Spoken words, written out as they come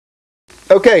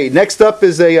Okay, next up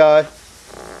is a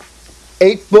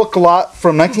 8-book lot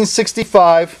from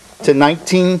 1965 to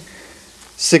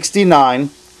 1969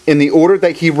 in the order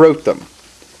that he wrote them.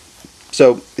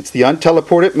 So it's The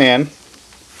Unteleported Man,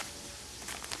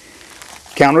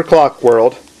 Counterclock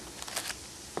World,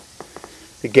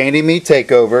 The Ganymede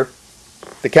Takeover.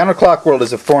 The Counterclock World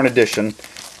is a foreign edition.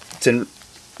 It's in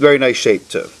very nice shape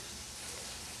too.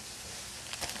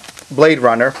 Blade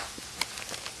Runner,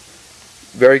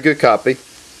 very good copy.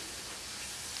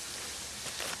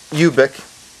 Ubik,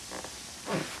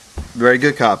 very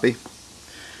good copy.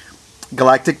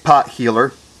 Galactic Pot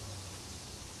Healer,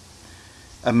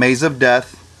 A Maze of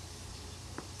Death,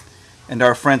 and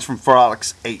Our Friends from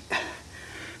Frolics 8.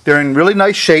 They're in really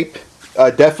nice shape.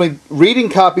 Definitely reading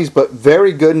copies, but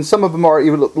very good, and some of them are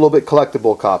even a little bit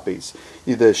collectible copies.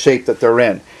 The shape that they're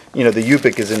in. You know, the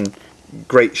Ubik is in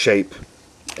great shape,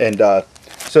 and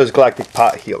so is Galactic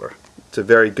Pot Healer. It's a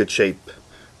very good shape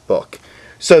book.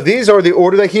 So these are the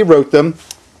order that he wrote them.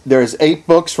 There's 8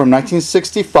 books from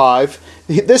 1965.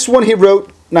 This one he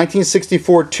wrote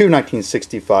 1964 to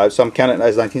 1965, so I'm counting it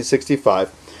as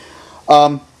 1965.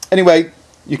 Anyway,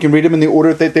 you can read them in the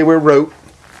order that they were wrote.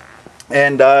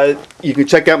 And you can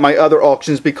check out my other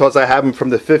auctions because I have them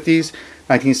from the 50s,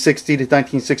 1960 to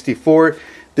 1964.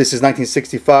 This is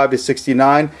 1965 to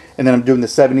 69, and then I'm doing the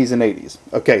 70s and 80s.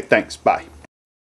 Okay, thanks. Bye.